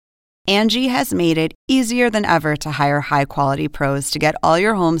Angie has made it easier than ever to hire high-quality pros to get all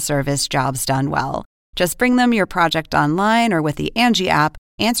your home service jobs done well. Just bring them your project online or with the Angie app,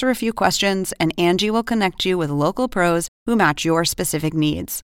 answer a few questions, and Angie will connect you with local pros who match your specific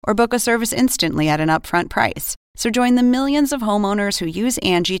needs. Or book a service instantly at an upfront price. So join the millions of homeowners who use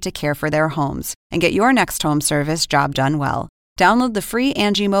Angie to care for their homes and get your next home service job done well. Download the free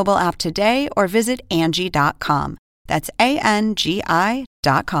Angie mobile app today or visit Angie.com. That's ANGI.com.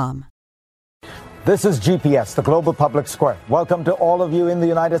 This is GPS, the Global Public Square. Welcome to all of you in the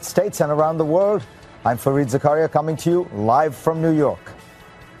United States and around the world. I'm Fareed Zakaria coming to you live from New York.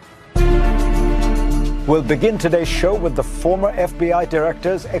 We'll begin today's show with the former FBI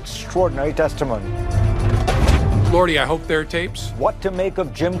director's extraordinary testimony. Lordy, I hope there are tapes. What to make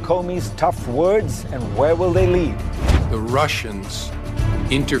of Jim Comey's tough words and where will they lead? The Russians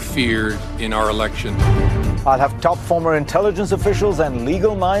interfered in our election. I'll have top former intelligence officials and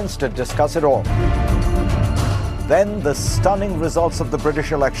legal minds to discuss it all. Then the stunning results of the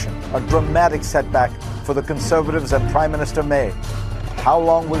British election, a dramatic setback for the Conservatives and Prime Minister May. How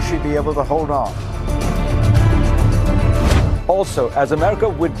long will she be able to hold on? Also, as America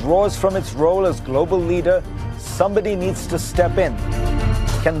withdraws from its role as global leader, somebody needs to step in.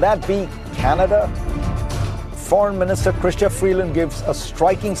 Can that be Canada? Foreign Minister Chrystia Freeland gives a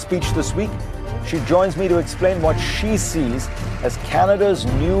striking speech this week. She joins me to explain what she sees as Canada's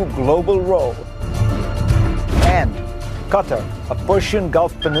new global role. And Qatar, a Persian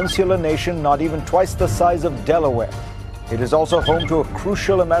Gulf Peninsula nation not even twice the size of Delaware. It is also home to a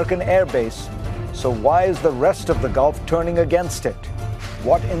crucial American air base. So why is the rest of the Gulf turning against it?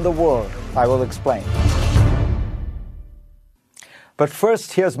 What in the world? I will explain. But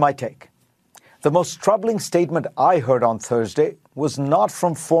first, here's my take. The most troubling statement I heard on Thursday was not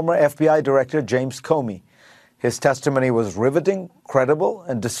from former FBI Director James Comey. His testimony was riveting, credible,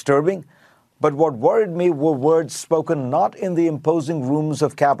 and disturbing. But what worried me were words spoken not in the imposing rooms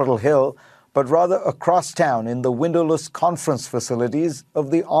of Capitol Hill, but rather across town in the windowless conference facilities of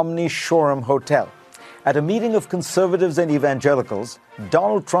the Omni Shoreham Hotel. At a meeting of conservatives and evangelicals,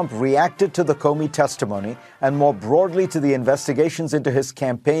 Donald Trump reacted to the Comey testimony and more broadly to the investigations into his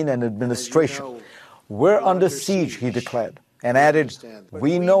campaign and administration. We're under siege, he declared, and added,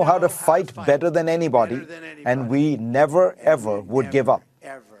 we know how to fight better than anybody, and we never, ever would give up.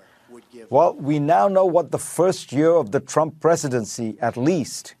 Well, we now know what the first year of the Trump presidency, at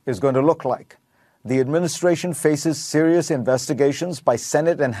least, is going to look like. The administration faces serious investigations by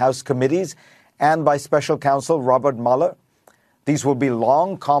Senate and House committees and by Special Counsel Robert Mueller. These will be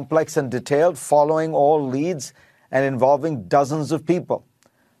long, complex, and detailed, following all leads and involving dozens of people.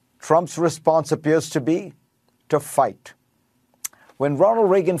 Trump's response appears to be to fight. When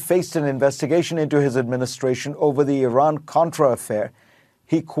Ronald Reagan faced an investigation into his administration over the Iran-Contra affair,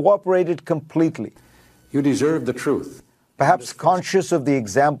 he cooperated completely. You deserve the truth. Perhaps conscious of the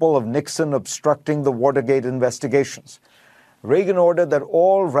example of Nixon obstructing the Watergate investigations. Reagan ordered that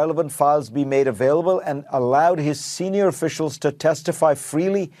all relevant files be made available and allowed his senior officials to testify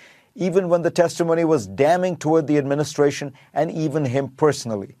freely, even when the testimony was damning toward the administration and even him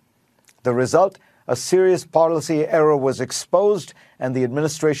personally. The result? A serious policy error was exposed and the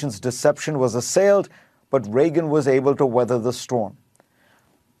administration's deception was assailed, but Reagan was able to weather the storm.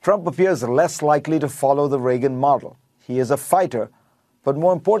 Trump appears less likely to follow the Reagan model. He is a fighter, but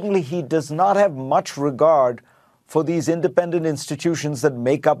more importantly, he does not have much regard for these independent institutions that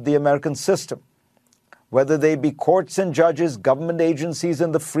make up the American system. Whether they be courts and judges, government agencies,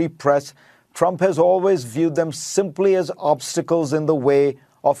 and the free press, Trump has always viewed them simply as obstacles in the way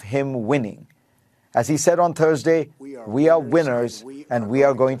of him winning. As he said on Thursday, we are winners and we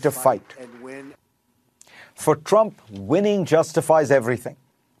are going to fight. For Trump, winning justifies everything.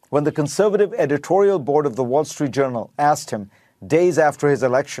 When the conservative editorial board of the Wall Street Journal asked him, days after his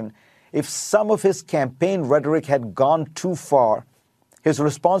election, if some of his campaign rhetoric had gone too far, his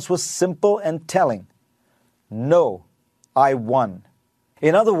response was simple and telling. No, I won.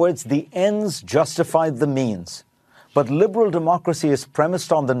 In other words, the ends justified the means. But liberal democracy is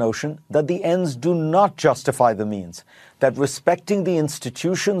premised on the notion that the ends do not justify the means, that respecting the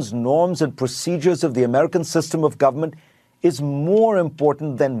institutions, norms, and procedures of the American system of government is more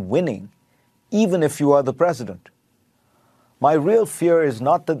important than winning, even if you are the president. My real fear is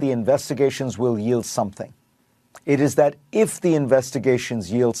not that the investigations will yield something. It is that if the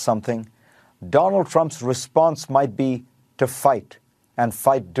investigations yield something, Donald Trump's response might be to fight, and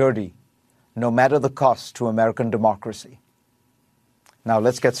fight dirty, no matter the cost to American democracy. Now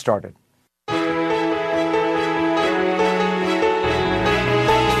let's get started.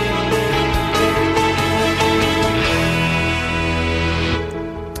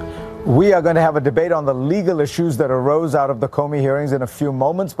 We are going to have a debate on the legal issues that arose out of the Comey hearings in a few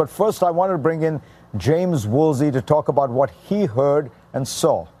moments. But first, I wanted to bring in James Woolsey to talk about what he heard and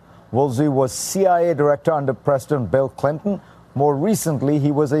saw. Woolsey was CIA director under President Bill Clinton. More recently,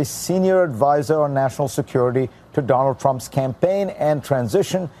 he was a senior advisor on national security to Donald Trump's campaign and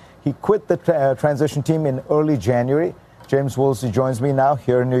transition. He quit the transition team in early January. James Woolsey joins me now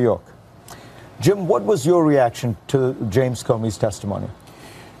here in New York. Jim, what was your reaction to James Comey's testimony?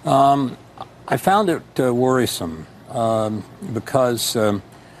 I found it worrisome because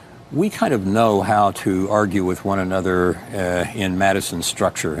we kind of know how to argue with one another in Madison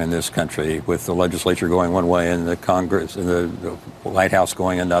structure in this country, with the legislature going one way and the Congress and the White House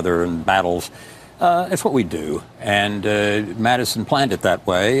going another, and battles. It's what we do. And Madison planned it that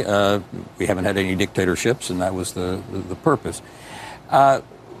way. We haven't had any dictatorships, and that was the purpose.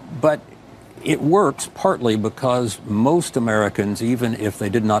 But it works partly because most Americans, even if they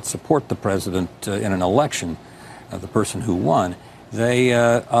did not support the president in an election, the person who won, they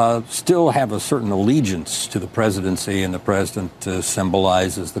still have a certain allegiance to the presidency, and the president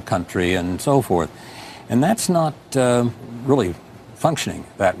symbolizes the country and so forth. And that's not really functioning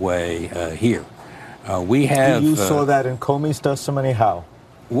that way here. We have. You saw that in Comey's testimony. How?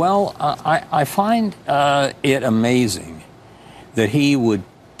 Well, I find it amazing that he would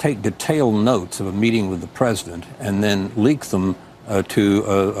take detailed notes of a meeting with the president and then leak them to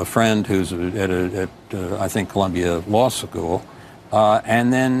a friend who's at I think, Columbia Law School,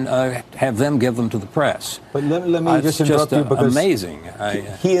 and then have them give them to the press. But let me just interrupt you, because amazing.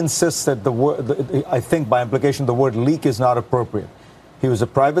 He insists that the word, I think by implication, the word leak is not appropriate. He was a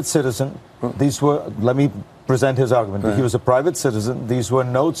private citizen. These were, let me present his argument. He was a private citizen. These were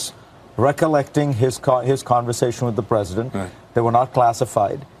notes recollecting his conversation with the president. They were not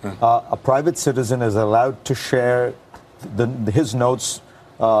classified. A private citizen is allowed to share his notes,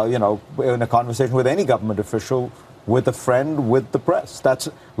 in a conversation with any government official, with a friend, with the press. That's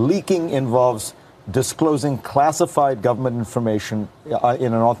leaking involves disclosing classified government information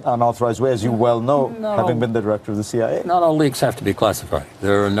in an unauthorized way, as you well know, having been the director of the CIA. Not all leaks have to be classified.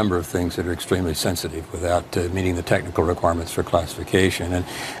 There are a number of things that are extremely sensitive without meeting the technical requirements for classification. And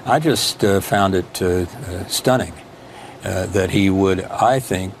I just found it stunning that he would, I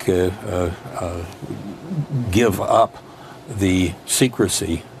think, give up the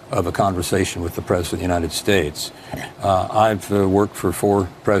secrecy of a conversation with the President of the United States. I've worked for 4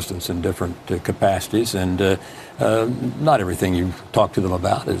 presidents in different capacities, and not everything you talk to them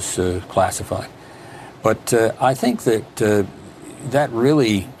about is classified. But I think that that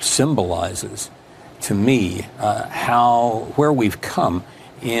really symbolizes, to me, where we've come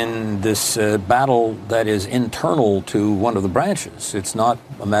in this battle that is internal to one of the branches. It's not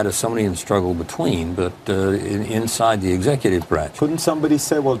a Madisonian struggle between, but inside the executive branch. Couldn't somebody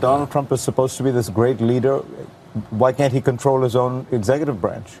say, well, Donald Trump is supposed to be this great leader. Why can't he control his own executive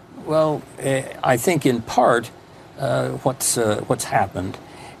branch? Well, I think in part what's happened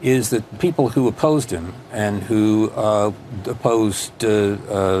is that people who opposed him and who opposed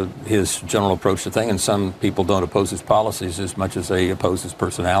his general approach to things, and some people don't oppose his policies as much as they oppose his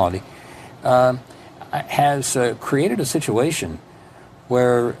personality, has created a situation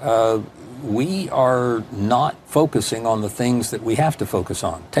where we are not focusing on the things that we have to focus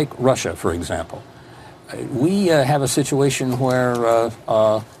on. Take Russia, for example. We have a situation where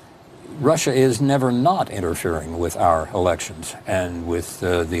Russia is never not interfering with our elections and with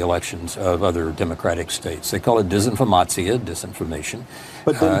the elections of other democratic states. They call it disinformation.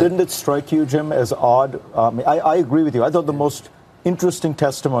 But then didn't it strike you, Jim, as odd? I agree with you. I thought the most interesting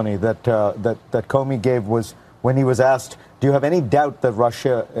testimony that Comey gave was when he was asked, do you have any doubt that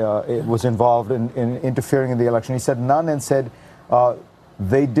Russia was involved in interfering in the election? He said none, and said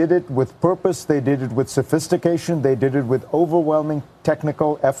they did it with purpose, they did it with sophistication, they did it with overwhelming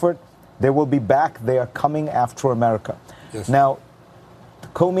technical effort. They will be back. They are coming after America. Yes. Now,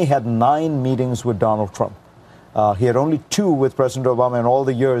 Comey had 9 meetings with Donald Trump. He had only 2 with President Obama in all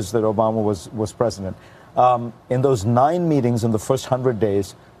the years that Obama was president. In those 9 meetings in the first 100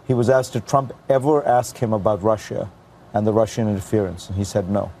 days, he was asked, did Trump ever ask him about Russia and the Russian interference? And he said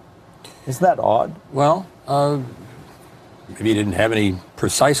no. Isn't that odd? Well, maybe he didn't have any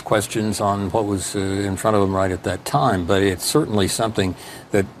precise questions on what was in front of him right at that time, but it's certainly something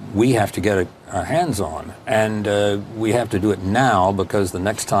that we have to get our hands on, and we have to do it now, because the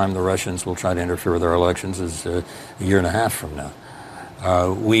next time the Russians will try to interfere with our elections is a year and a half from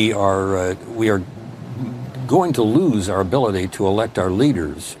now. We are going to lose our ability to elect our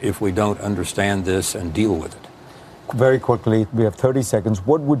leaders if we don't understand this and deal with it. Very quickly, we have 30 seconds.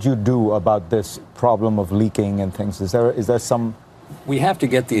 What would you do about this problem of leaking and things? Is there some we have to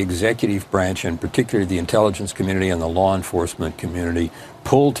get the executive branch, and particularly the intelligence community and the law enforcement community,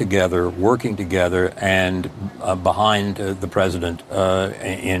 pulled together, working together, and behind the president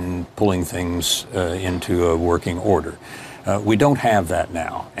in pulling things into a working order. We don't have that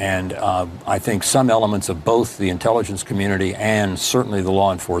now, and I think some elements of both the intelligence community and certainly the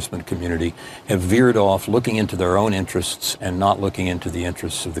law enforcement community have veered off looking into their own interests and not looking into the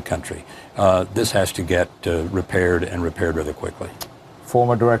interests of the country. This has to get repaired, and repaired rather quickly.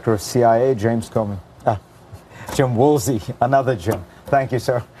 Former Director of CIA, James Comey. Jim Woolsey, another Jim. Thank you,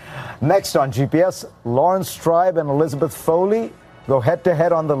 sir. Next on GPS, Lawrence Tribe and Elizabeth Foley go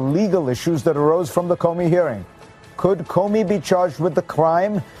head-to-head on the legal issues that arose from the Comey hearing. Could Comey be charged with the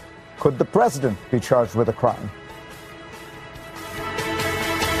crime? Could the president be charged with a crime?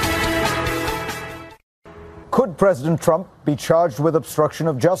 Could President Trump be charged with obstruction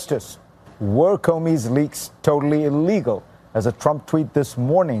of justice? Were Comey's leaks totally illegal, as a Trump tweet this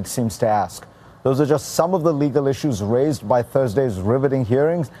morning seems to ask? Those are just some of the legal issues raised by Thursday's riveting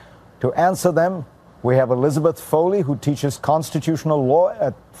hearings. To answer them, we have Elizabeth Foley, who teaches constitutional law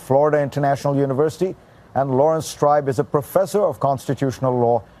at Florida International University, and Lawrence Tribe is a professor of constitutional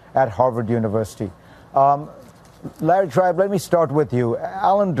law at Harvard University. Larry Tribe, let me start with you.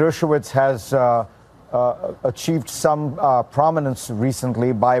 Alan Dershowitz has achieved some prominence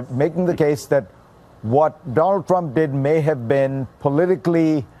recently by making the case that what Donald Trump did may have been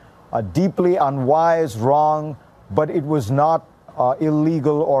politically deeply unwise, wrong, but it was not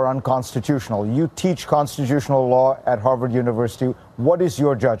illegal or unconstitutional. You teach constitutional law at Harvard University. What is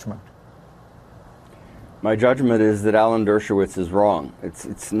your judgment? My judgment is that Alan Dershowitz is wrong.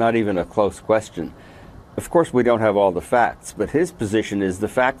 It's not even a close question. Of course, we don't have all the facts, but his position is the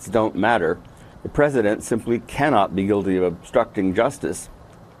facts don't matter. The president simply cannot be guilty of obstructing justice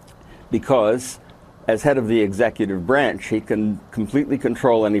because, as head of the executive branch, he can completely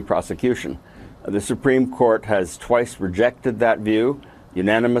control any prosecution. The Supreme Court has twice rejected that view,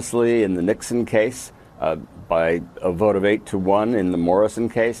 unanimously in the Nixon case, by a vote of 8-1 in the Morrison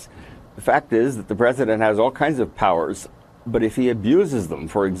case. The fact is that the president has all kinds of powers, but if he abuses them,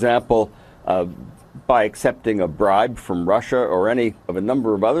 for example, by accepting a bribe from Russia or any of a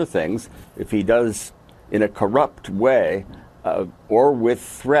number of other things, if he does in a corrupt way, or with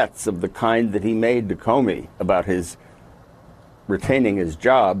threats of the kind that he made to Comey about his retaining his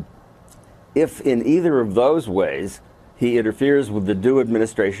job, if in either of those ways he interferes with the due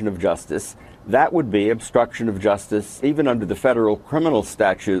administration of justice, that would be obstruction of justice, even under the federal criminal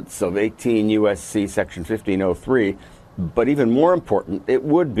statutes of 18 U.S.C. Section 1503. But even more important, it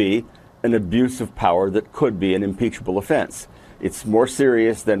would be an abuse of power that could be an impeachable offense. It's more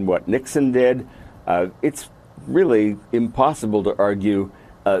serious than what Nixon did. It's really impossible to argue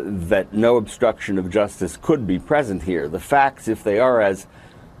that no obstruction of justice could be present here. The facts, if they are as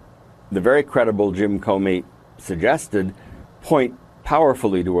the very credible Jim Comey suggested, point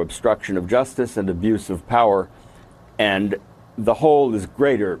powerfully to obstruction of justice and abuse of power, and the whole is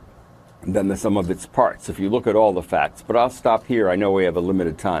greater than the sum of its parts if you look at all the facts. But I'll stop here. I know we have a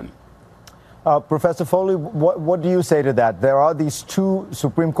limited time. Professor Foley, what do you say to that? There are these two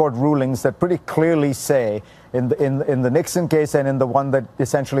Supreme Court rulings that pretty clearly say, in the Nixon case and in the one that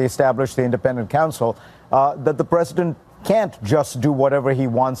essentially established the independent counsel, that the president can't just do whatever he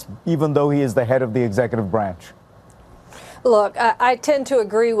wants, even though he is the head of the executive branch. Look, I tend to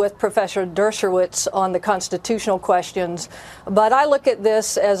agree with Professor Dershowitz on the constitutional questions, but I look at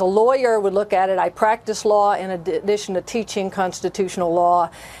this as a lawyer would look at it. I practice law in addition to teaching constitutional law,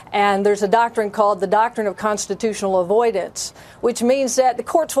 and there's a doctrine called the doctrine of constitutional avoidance, which means that the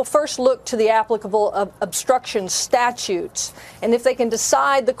courts will first look to the applicable obstruction statutes, and if they can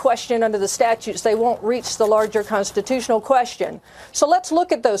decide the question under the statutes, they won't reach the larger constitutional question. So let's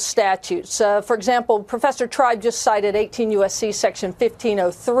look at those statutes. For example, Professor Tribe just cited 18 U.S.C. Section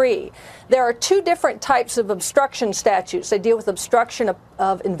 1503. There are two different types of obstruction statutes. They deal with obstruction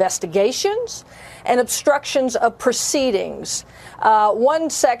of investigations and obstructions of proceedings. One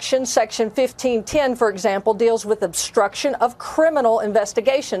section, Section 1510, for example, deals with obstruction of criminal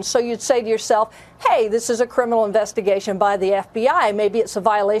investigations. So you'd say to yourself, hey, this is a criminal investigation by the FBI. Maybe it's a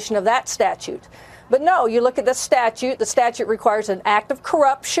violation of that statute. But no, you look at the statute. The statute requires an act of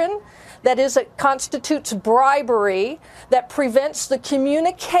corruption. That is, it constitutes bribery that prevents the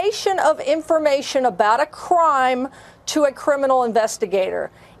communication of information about a crime to a criminal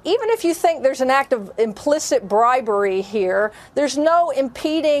investigator. even if you think there's an act of implicit bribery here, there's no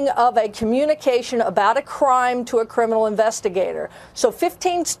impeding of a communication about a crime to a criminal investigator. So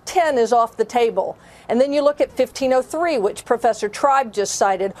 1510 is off the table. And then you look at 1503, which Professor Tribe just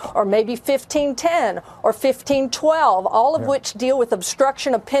cited, or maybe 1510 or 1512, all of which deal with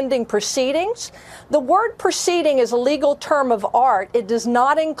obstruction of pending proceedings. The word proceeding is a legal term of art. It does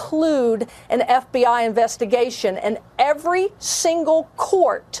not include an FBI investigation. And every single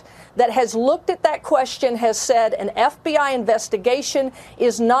court that has looked at that question has said an FBI investigation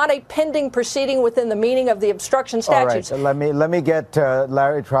is not a pending proceeding within the meaning of the obstruction statutes. All right, let me get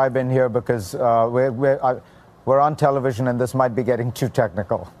Larry Tribe in here because we're on television and this might be getting too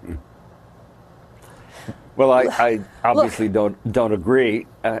technical. Well, I obviously don't agree.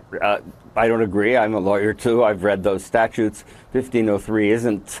 I don't agree. I'm a lawyer too. I've read those statutes. 1503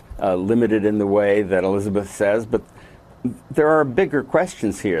 isn't limited in the way that Elizabeth says, but there are bigger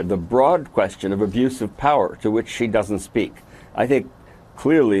questions here. The broad question of abuse of power, to which she doesn't speak. I think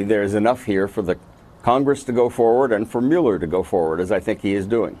clearly there's enough here for the Congress to go forward and for Mueller to go forward, as I think he is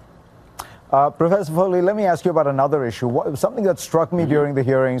doing. Professor Foley, let me ask you about another issue. Something that struck me during the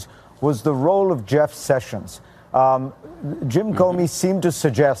hearings was the role of Jeff Sessions. Jim Comey seemed to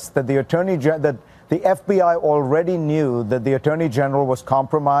suggest that the FBI already knew that the Attorney General was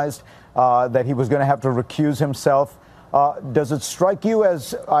compromised, that he was going to have to recuse himself. Does it strike you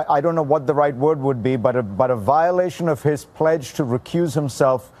as, I don't know what the right word would be, but a violation of his pledge to recuse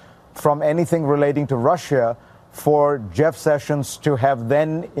himself from anything relating to Russia for Jeff Sessions to have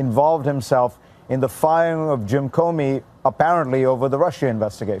then involved himself in the firing of Jim Comey, apparently over the Russia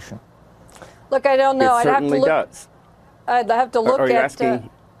investigation? Look, I don't know. It certainly does. I'd have to look Are you at... asking?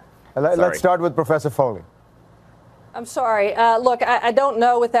 Let's start with Professor Foley. I'm sorry. Look, I don't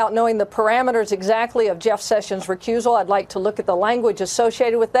know without knowing the parameters exactly of Jeff Sessions' recusal. I'd like to look at the language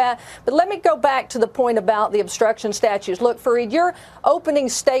associated with that. But let me go back to the point about the obstruction statutes. Look, Fareed, your opening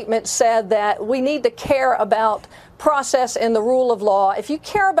statement said that we need to care about process and the rule of law. If you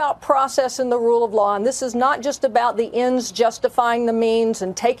care about process and the rule of law, and this is not just about the ends justifying the means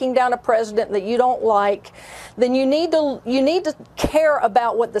and taking down a president that you don't like, then you need to care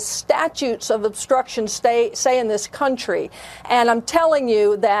about what the statutes of obstruction say in this country. And I'm telling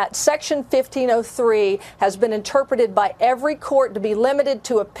you that Section 1503 has been interpreted by every court to be limited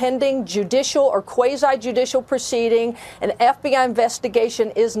to a pending judicial or quasi-judicial proceeding. An FBI investigation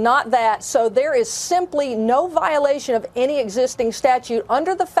is not that. So there is simply no violation of any existing statute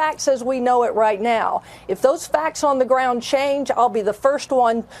under the facts as we know it right now. If those facts on the ground change, I'll be the first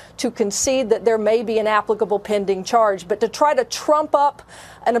one to concede that there may be an applicable pending charge. But to try to trump up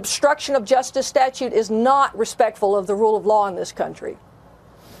an obstruction of justice statute is not respectful of the rule of law in this country.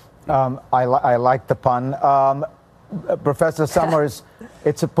 I like the pun. Professor Summers,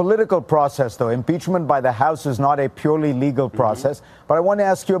 it's a political process, though. Impeachment by the House is not a purely legal process. But I want to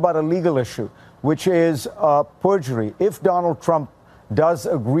ask you about a legal issue, which is perjury. If Donald Trump does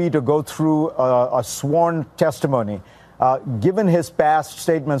agree to go through a sworn testimony, given his past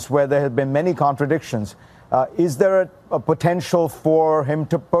statements where there have been many contradictions, is there a potential for him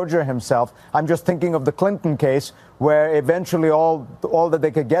to perjure himself? I'm just thinking of the Clinton case, where eventually all that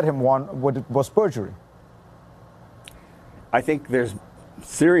they could get him was perjury. I think there's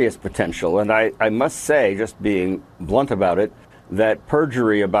serious potential, and I must say, just being blunt about it, that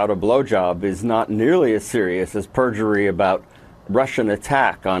perjury about a blowjob is not nearly as serious as perjury about Russian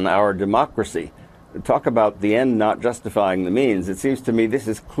attack on our democracy. Talk about the end not justifying the means. It seems to me this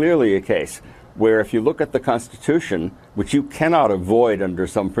is clearly a case where if you look at the Constitution, which you cannot avoid under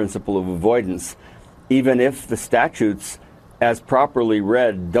some principle of avoidance, even if the statutes as properly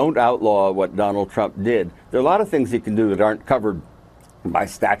read don't outlaw what Donald Trump did, there are a lot of things he can do that aren't covered by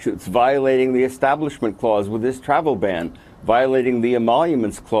statutes, violating the Establishment Clause with his travel ban, violating the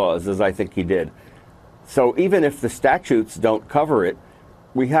Emoluments Clause, as I think he did. So even if the statutes don't cover it,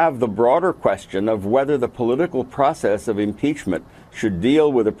 we have the broader question of whether the political process of impeachment should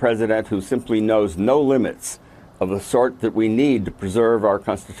deal with a president who simply knows no limits of the sort that we need to preserve our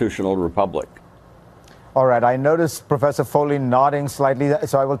constitutional republic. All right. I noticed Professor Foley nodding slightly,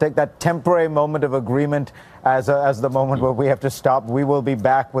 so I will take that temporary moment of agreement as the moment where we have to stop. We will be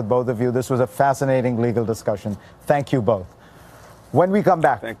back with both of you. This was a fascinating legal discussion. Thank you both. When we come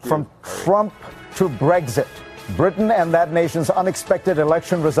back, from Trump to Brexit, Britain and that nation's unexpected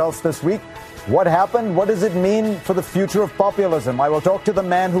election results this week. What happened? What does it mean for the future of populism? I will talk to the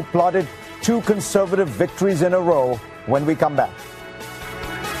man who plotted 2 conservative victories in a row when we come back.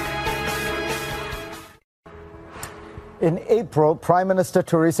 In April, Prime Minister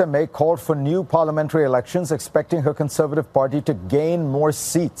Theresa May called for new parliamentary elections, expecting her Conservative Party to gain more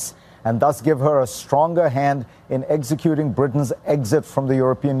seats and thus give her a stronger hand in executing Britain's exit from the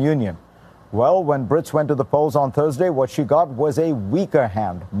European Union. Well, when Brits went to the polls on Thursday, what she got was a weaker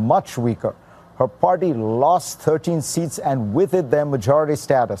hand, much weaker. Her party lost 13 seats and with it their majority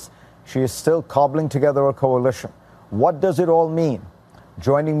status. She is still cobbling together a coalition. What does it all mean?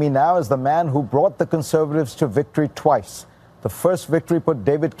 Joining me now is the man who brought the Conservatives to victory twice. The first victory put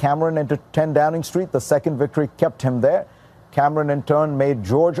David Cameron into 10 Downing Street. The second victory kept him there. Cameron, in turn, made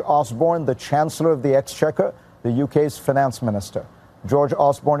George Osborne the Chancellor of the Exchequer, the UK's finance minister. George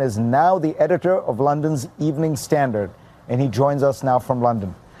Osborne is now the editor of London's Evening Standard, and he joins us now from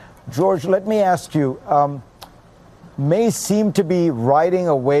London. George, let me ask you, May seemed to be riding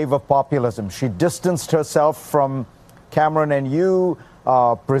a wave of populism. She distanced herself from Cameron and you,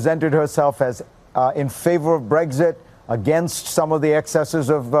 presented herself as in favor of Brexit, against some of the excesses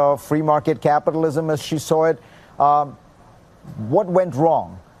of free market capitalism as she saw it. What went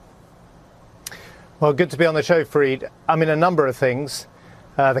wrong? Well, good to be on the show, Fareed. I mean, a number of things.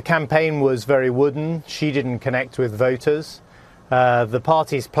 The campaign was very wooden. She didn't connect with voters. The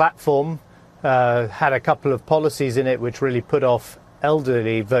party's platform had a couple of policies in it which really put off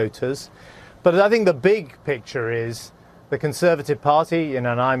elderly voters. But I think the big picture is the Conservative Party, and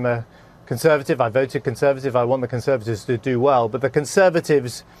I'm a Conservative, I voted Conservative, I want the Conservatives to do well, but the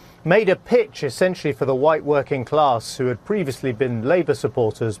Conservatives made a pitch essentially for the white working class who had previously been Labour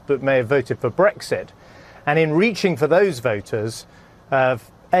supporters but may have voted for Brexit. And in reaching for those voters,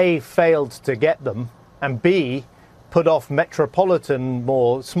 A, failed to get them, and B, put off metropolitan,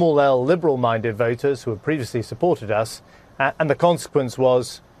 more small L liberal-minded voters who had previously supported us. And the consequence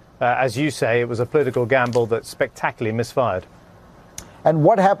was, as you say, it was a political gamble that spectacularly misfired. And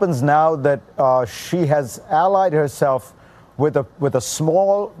what happens now that she has allied herself with a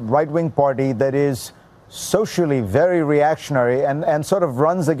small right-wing party that is socially very reactionary and sort of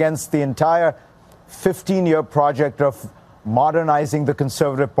runs against the entire 15-year project of modernizing the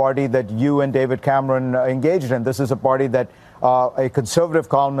Conservative Party that you and David Cameron engaged in? This is a party that a Conservative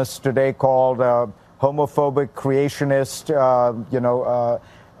columnist today called homophobic, creationist.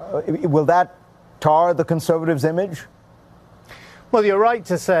 Will that tar the Conservatives' image? Well, you're right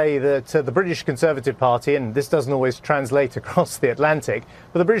to say that the British Conservative Party, and this doesn't always translate across the Atlantic,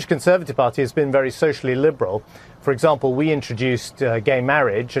 but the British Conservative Party has been very socially liberal. For example, we introduced gay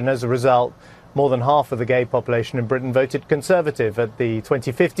marriage, and as a result, more than half of the gay population in Britain voted Conservative at the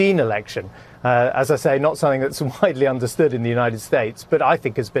 2015 election. As I say, not something that's widely understood in the United States, but I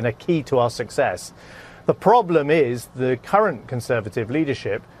think has been a key to our success. The problem is the current Conservative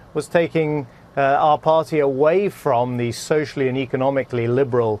leadership was taking our party away from the socially and economically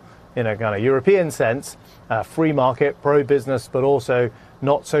liberal, in a kind of European sense, free market, pro-business, but also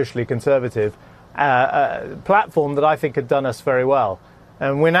not socially conservative, platform that I think had done us very well.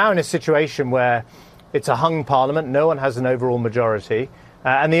 And we're now in a situation where it's a hung parliament, no one has an overall majority,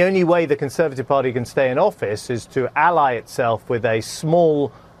 and the only way the Conservative Party can stay in office is to ally itself with a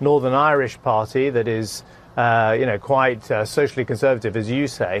small Northern Irish party that is, quite socially conservative, as you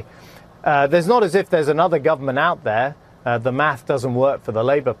say. There's not as if there's another government out there. The math doesn't work for the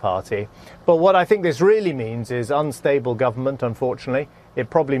Labour Party. But what I think this really means is unstable government, unfortunately.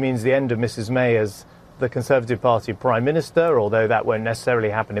 It probably means the end of Mrs May as the Conservative Party Prime Minister, although that won't necessarily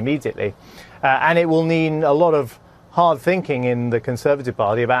happen immediately. And it will mean a lot of hard thinking in the Conservative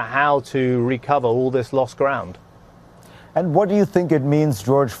Party about how to recover all this lost ground. And what do you think it means,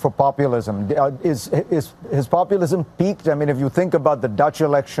 George, for populism? Is populism peaked? I mean, if you think about the Dutch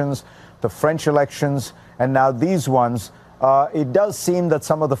elections, the French elections, and now these ones, it does seem that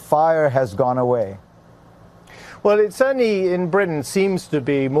some of the fire has gone away. Well, it certainly in Britain seems to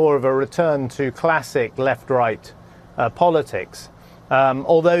be more of a return to classic left-right politics.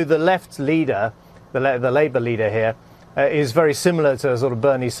 Although the left leader, the Labour leader here, is very similar to sort of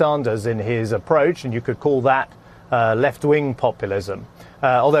Bernie Sanders in his approach, and you could call that left-wing populism.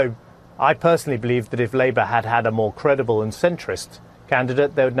 Although I personally believe that if Labour had had a more credible and centrist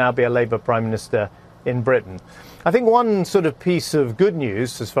candidate, there would now be a Labour Prime Minister in Britain. I think one sort of piece of good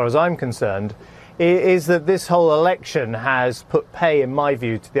news, as far as I'm concerned, is that this whole election has put pay, in my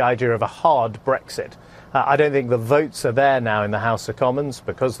view, to the idea of a hard Brexit. I don't think the votes are there now in the House of Commons,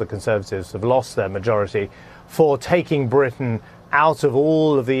 because the Conservatives have lost their majority, for taking Britain out of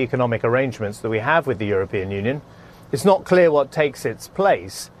all of the economic arrangements that we have with the European Union. It's not clear what takes its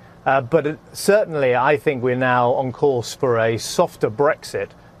place, but certainly I think we're now on course for a softer Brexit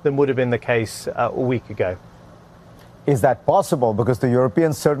than would have been the case a week ago. Is that possible? Because the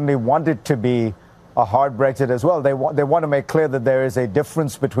Europeans certainly want it to be a hard Brexit as well. They want to make clear that there is a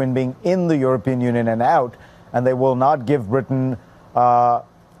difference between being in the European Union and out, and they will not give Britain, a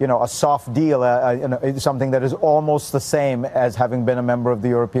soft deal, something that is almost the same as having been a member of the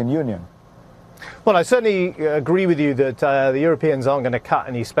European Union. Well, I certainly agree with you that the Europeans aren't going to cut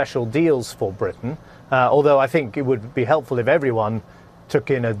any special deals for Britain, although I think it would be helpful if everyone took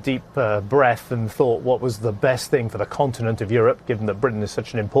in a deep breath and thought what was the best thing for the continent of Europe, given that Britain is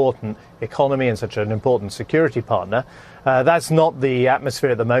such an important economy and such an important security partner. That's not the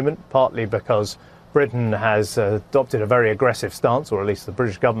atmosphere at the moment, partly because Britain has adopted a very aggressive stance, or at least the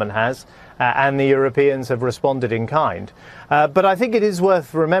British government has, and the Europeans have responded in kind. But I think it is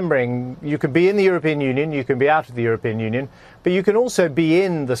worth remembering you can be in the European Union, you can be out of the European Union, but you can also be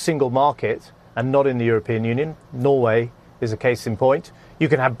in the single market and not in the European Union. Norway is a case in point. You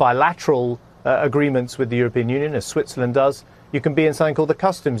can have bilateral agreements with the European Union, as Switzerland does. You can be in something called the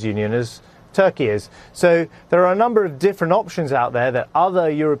customs union, as Turkey is. So there are a number of different options out there that other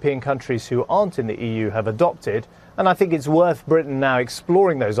European countries who aren't in the EU have adopted. And I think it's worth Britain now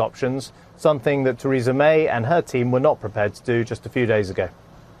exploring those options, something that Theresa May and her team were not prepared to do just a few days ago.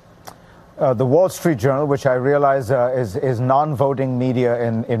 The Wall Street Journal, which I realize is non-voting media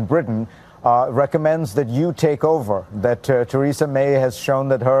in Britain, recommends that you take over, that Theresa May has shown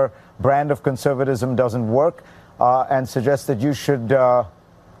that her brand of conservatism doesn't work, and suggests that you should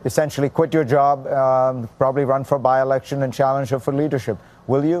essentially quit your job, probably run for by-election and challenge her for leadership.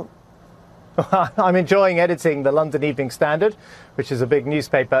 Will you? I'm enjoying editing the London Evening Standard, which is a big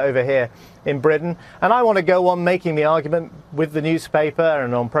newspaper over here in Britain. And I want to go on making the argument with the newspaper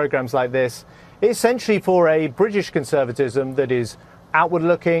and on programmes like this, essentially for a British conservatism that is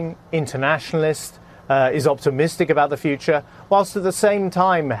outward-looking, internationalist, is optimistic about the future, whilst at the same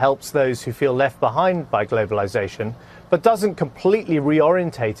time helps those who feel left behind by globalisation, but doesn't completely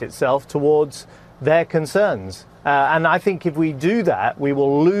reorientate itself towards their concerns. And I think if we do that, we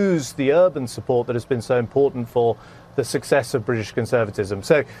will lose the urban support that has been so important for the success of British conservatism.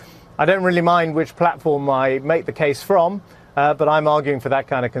 So I don't really mind which platform I make the case from, but I'm arguing for that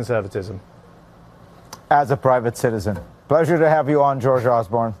kind of conservatism. As a private citizen. Pleasure to have you on, George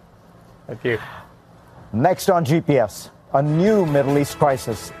Osborne. Thank you. Next on GPS, a new Middle East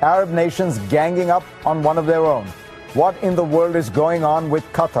crisis. Arab nations ganging up on one of their own. What in the world is going on with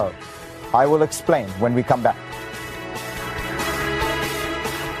Qatar? I will explain when we come back.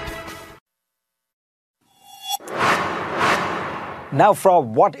 Now for our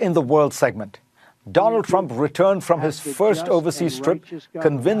What in the World segment. Donald Trump returned from his first overseas trip,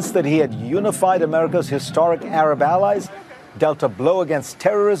 convinced that he had unified America's historic Arab allies, dealt a blow against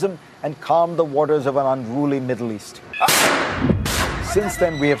terrorism, and calmed the waters of an unruly Middle East. Since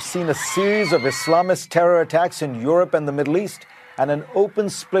then, we have seen a series of Islamist terror attacks in Europe and the Middle East, and an open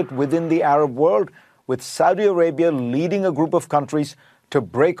split within the Arab world, with Saudi Arabia leading a group of countries to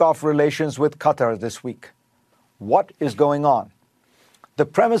break off relations with Qatar this week. What is going on? The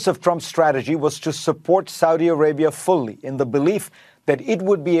premise of Trump's strategy was to support Saudi Arabia fully in the belief that it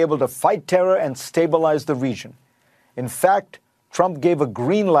would be able to fight terror and stabilize the region. In fact, Trump gave a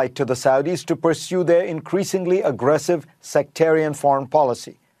green light to the Saudis to pursue their increasingly aggressive sectarian foreign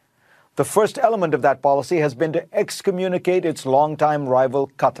policy. The first element of that policy has been to excommunicate its longtime rival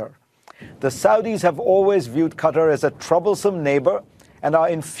Qatar. The Saudis have always viewed Qatar as a troublesome neighbor and are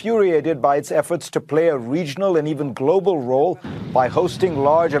infuriated by its efforts to play a regional and even global role by hosting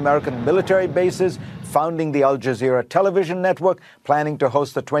large American military bases, founding the Al Jazeera television network, planning to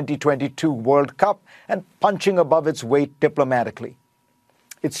host the 2022 World Cup, and punching above its weight diplomatically.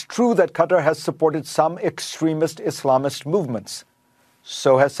 It's true that Qatar has supported some extremist Islamist movements.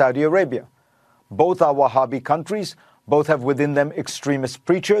 So has Saudi Arabia. Both are Wahhabi countries, both have within them extremist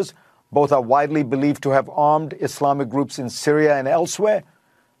preachers, both are widely believed to have armed Islamic groups in Syria and elsewhere.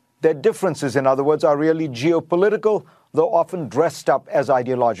 Their differences, in other words, are really geopolitical, though often dressed up as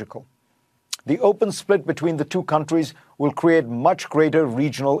ideological. The open split between the two countries will create much greater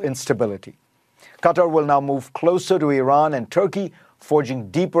regional instability. Qatar will now move closer to Iran and Turkey, forging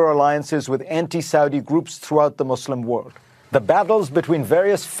deeper alliances with anti-Saudi groups throughout the Muslim world. The battles between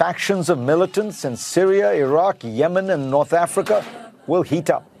various factions of militants in Syria, Iraq, Yemen, and North Africa will heat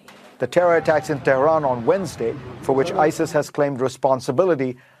up. The terror attacks in Tehran on Wednesday, for which ISIS has claimed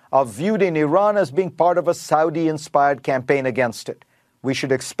responsibility, are viewed in Iran as being part of a Saudi-inspired campaign against it. We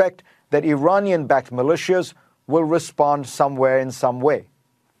should expect that Iranian-backed militias will respond somewhere in some way.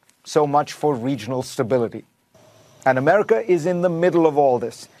 So much for regional stability. And America is in the middle of all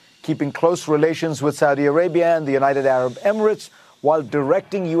this, keeping close relations with Saudi Arabia and the United Arab Emirates while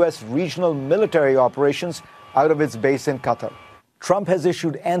directing U.S. regional military operations out of its base in Qatar. Trump has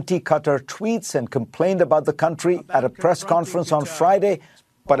issued anti-Qatar tweets and complained about the country at a press conference on Friday,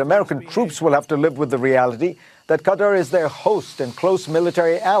 but American troops will have to live with the reality that Qatar is their host and close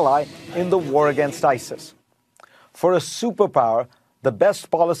military ally in the war against ISIS. For a superpower, the best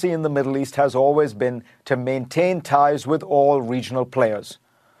policy in the Middle East has always been to maintain ties with all regional players.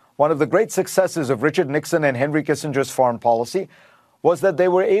 One of the great successes of Richard Nixon and Henry Kissinger's foreign policy was that they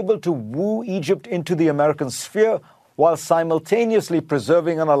were able to woo Egypt into the American sphere while simultaneously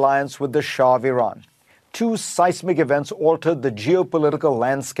preserving an alliance with the Shah of Iran. Two seismic events altered the geopolitical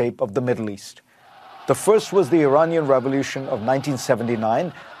landscape of the Middle East. The first was the Iranian Revolution of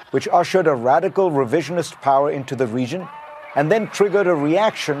 1979, which ushered a radical revisionist power into the region and then triggered a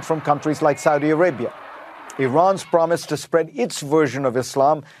reaction from countries like Saudi Arabia. Iran's promise to spread its version of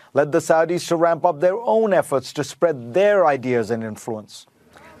Islam led the Saudis to ramp up their own efforts to spread their ideas and influence.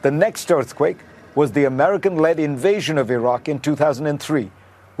 The next earthquake was the American-led invasion of Iraq in 2003,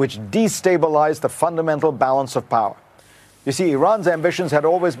 which destabilized the fundamental balance of power. You see, Iran's ambitions had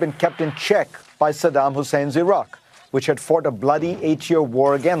always been kept in check by Saddam Hussein's Iraq, which had fought a bloody 8-year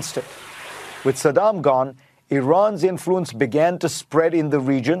war against it. With Saddam gone, Iran's influence began to spread in the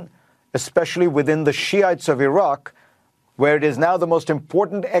region, especially within the Shiites of Iraq, where it is now the most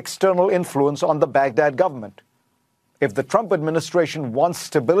important external influence on the Baghdad government. If the Trump administration wants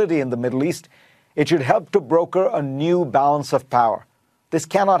stability in the Middle East, it should help to broker a new balance of power. This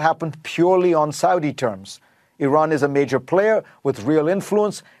cannot happen purely on Saudi terms. Iran is a major player with real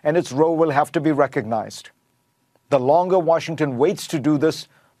influence, and its role will have to be recognized. The longer Washington waits to do this,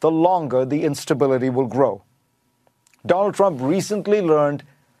 the longer the instability will grow. Donald Trump recently learned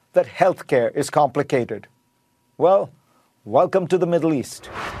that healthcare is complicated. Well, welcome to the Middle East.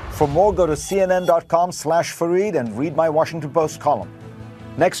 For more, go to cnn.com/Fareed and read my Washington Post column.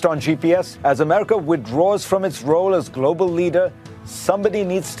 Next on GPS, as America withdraws from its role as global leader, somebody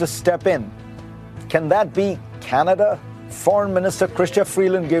needs to step in. Can that be Canada? Foreign Minister Chrystia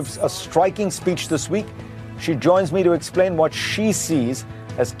Freeland gives a striking speech this week. She joins me to explain what she sees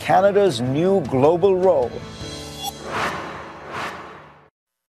as Canada's new global role.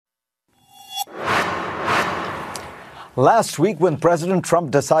 Last week, when President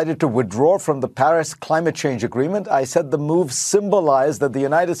Trump decided to withdraw from the Paris Climate Change Agreement, I said the move symbolized that the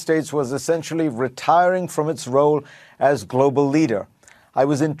United States was essentially retiring from its role as global leader. I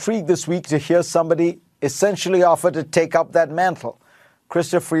was intrigued this week to hear somebody essentially offer to take up that mantle.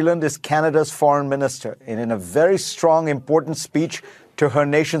 Chrystia Freeland is Canada's foreign minister, and in a very strong, important speech to her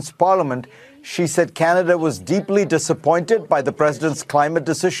nation's parliament, she said Canada was deeply disappointed by the president's climate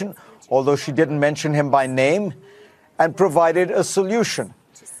decision, although she didn't mention him by name, and provided a solution.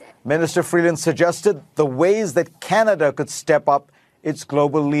 Minister Freeland suggested the ways that Canada could step up its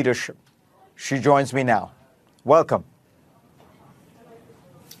global leadership. She joins me now. Welcome.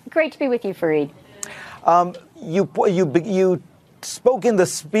 Great to be with you, Fareed. You spoke in the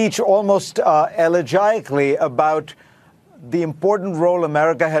speech almost elegically about the important role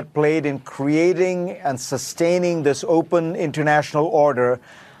America had played in creating and sustaining this open international order.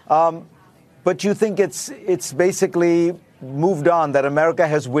 But you think it's basically moved on, that America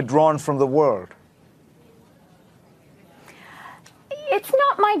has withdrawn from the world? It's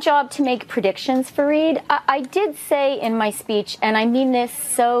not my job to make predictions, Fareed. I did say in my speech, and I mean this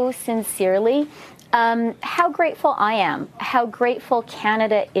so sincerely, how grateful I am, how grateful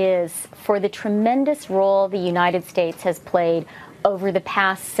Canada is for the tremendous role the United States has played over the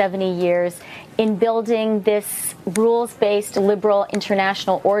past 70 years in building this rules-based liberal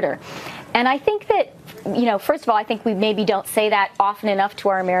international order. And I think that, first of all, I think we maybe don't say that often enough to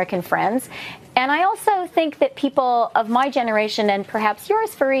our American friends. And I also think that people of my generation, and perhaps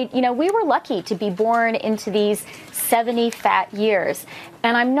yours, Fareed, we were lucky to be born into these 70 fat years.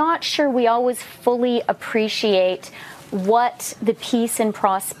 And I'm not sure we always fully appreciate what the peace and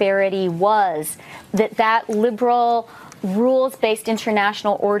prosperity was that liberal rules-based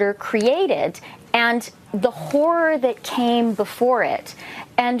international order created, and the horror that came before it.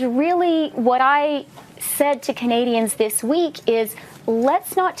 And really, what I said to Canadians this week is,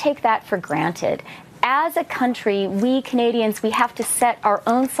 let's not take that for granted. As a country, we Canadians, we have to set our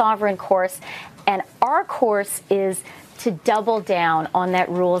own sovereign course, and our course is to double down on that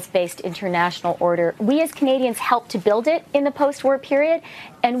rules-based international order. We as Canadians helped to build it in the post-war period,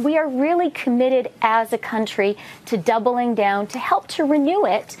 and we are really committed as a country to doubling down, to help to renew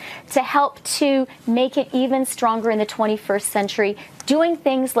it, to help to make it even stronger in the 21st century, doing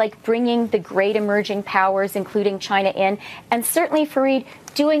things like bringing the great emerging powers, including China, in, and certainly, Fareed,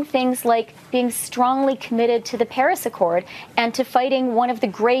 doing things like being strongly committed to the Paris Accord and to fighting one of the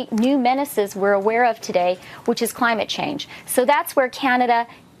great new menaces we're aware of today, which is climate change. So that's where Canada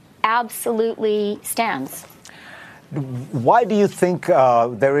absolutely stands. Why do you think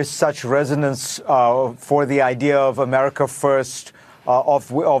there is such resonance for the idea of America first,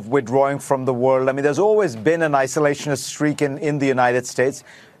 of withdrawing from the world? I mean, there's always been an isolationist streak in the United States.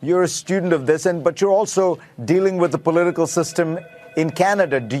 You're a student of this, but you're also dealing with the political system in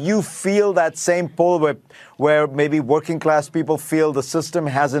Canada. Do you feel that same pull where maybe working class people feel the system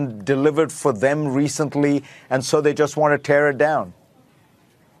hasn't delivered for them recently, and so they just want to tear it down?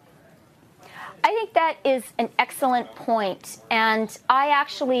 I think that is an excellent point, and I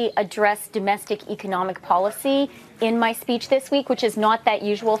actually addressed domestic economic policy in my speech this week, which is not that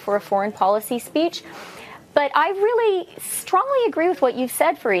usual for a foreign policy speech. But I really strongly agree with what you've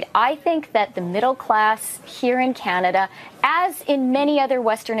said, Fareed. I think that the middle class here in Canada, as in many other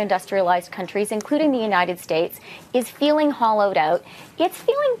Western industrialized countries, including the United States, is feeling hollowed out. It's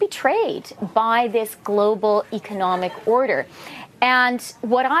feeling betrayed by this global economic order. And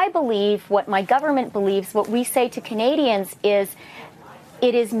what I believe, what my government believes, what we say to Canadians is,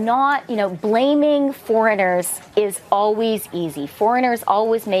 it is not, blaming foreigners is always easy. Foreigners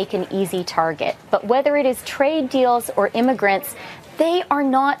always make an easy target. But whether it is trade deals or immigrants, they are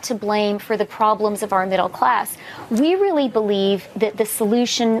not to blame for the problems of our middle class. We really believe that the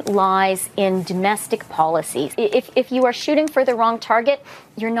solution lies in domestic policies. If you are shooting for the wrong target,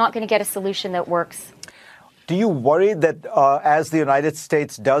 you're not going to get a solution that works. Do you worry that as the United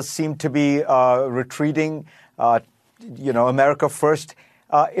States does seem to be retreating, America first,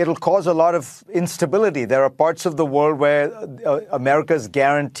 it'll cause a lot of instability? There are parts of the world where America's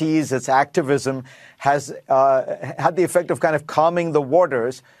guarantees, its activism, has had the effect of kind of calming the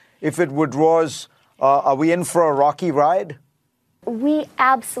waters. If it withdraws, are we in for a rocky ride? We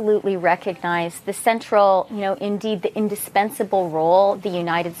absolutely recognize the central, indeed the indispensable role the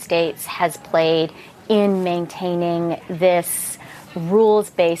United States has played in maintaining this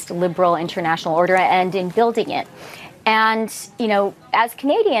rules-based liberal international order and in building it. And, as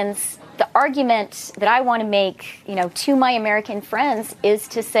Canadians, the argument that I want to make, to my American friends is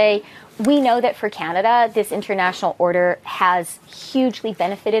to say, we know that for Canada, this international order has hugely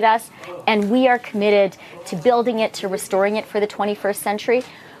benefited us, and we are committed to building it, to restoring it for the 21st century.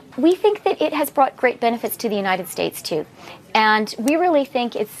 We think that it has brought great benefits to the United States, too. And we really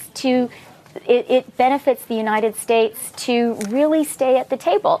think it benefits the United States to really stay at the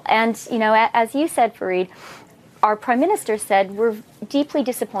table. And, as you said, Fareed, our Prime Minister said we're deeply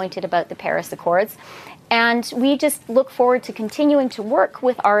disappointed about the Paris Accords, and we just look forward to continuing to work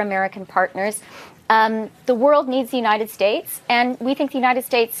with our American partners. The world needs the United States, and we think the United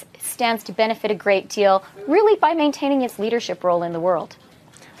States stands to benefit a great deal, really by maintaining its leadership role in the world.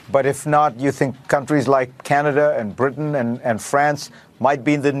 But if not, you think countries like Canada and Britain and France might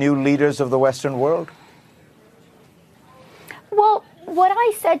be the new leaders of the Western world? Well, what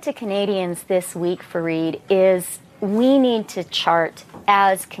I said to Canadians this week, Fareed, is we need to chart,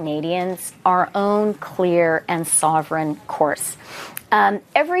 as Canadians, our own clear and sovereign course.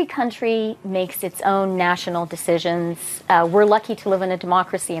 Every country makes its own national decisions. We're lucky to live in a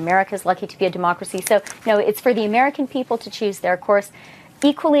democracy. America's lucky to be a democracy. So, it's for the American people to choose their course.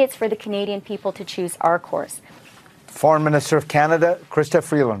 Equally, it's for the Canadian people to choose our course. Foreign Minister of Canada, Chrystia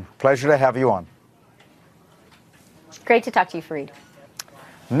Freeland, pleasure to have you on. Great to talk to you, Fareed.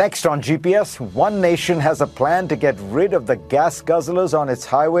 Next on GPS, one nation has a plan to get rid of the gas guzzlers on its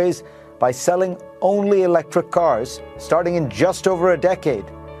highways by selling only electric cars, starting in just over a decade.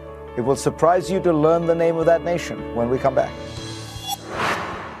 It will surprise you to learn the name of that nation when we come back.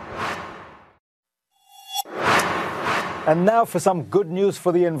 And now for some good news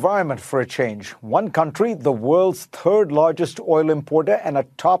for the environment for a change. One country, the world's third largest oil importer and a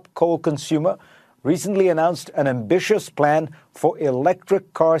top coal consumer, recently announced an ambitious plan for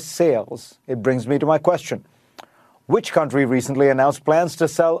electric car sales. It brings me to my question. Which country recently announced plans to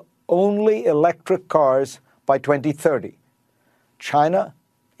sell only electric cars by 2030? China,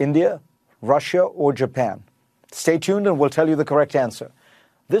 India, Russia, or Japan? Stay tuned and we'll tell you the correct answer.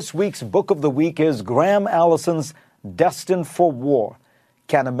 This week's book of the week is Graham Allison's Destined for War.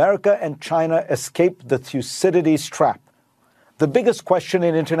 Can America and China escape the Thucydides trap? The biggest question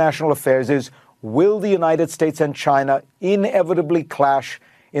in international affairs is, will the United States and China inevitably clash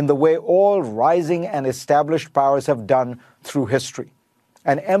in the way all rising and established powers have done through history?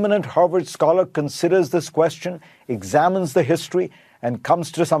 An eminent Harvard scholar considers this question, examines the history, and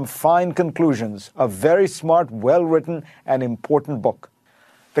comes to some fine conclusions. A very smart, well-written, and important book.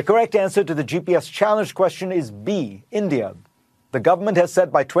 The correct answer to the GPS challenge question is B, India. The government has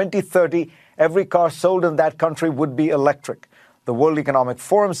said by 2030, every car sold in that country would be electric. The World Economic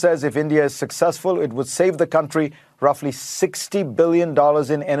Forum says if India is successful, it would save the country roughly $60 billion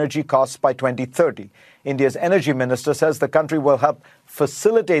in energy costs by 2030. India's energy minister says the country will help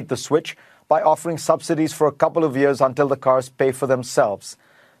facilitate the switch by offering subsidies for a couple of years until the cars pay for themselves.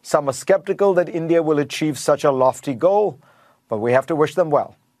 Some are skeptical that India will achieve such a lofty goal, but we have to wish them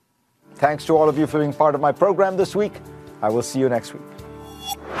well. Thanks to all of you for being part of my program this week. I will see you next week.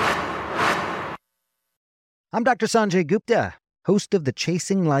 I'm Dr. Sanjay Gupta, host of the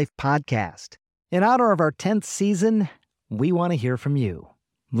Chasing Life podcast. In honor of our 10th season, we want to hear from you.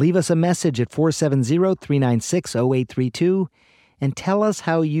 Leave us a message at 470-396-0832 and tell us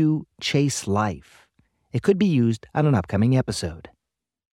how you chase life. It could be used on an upcoming episode.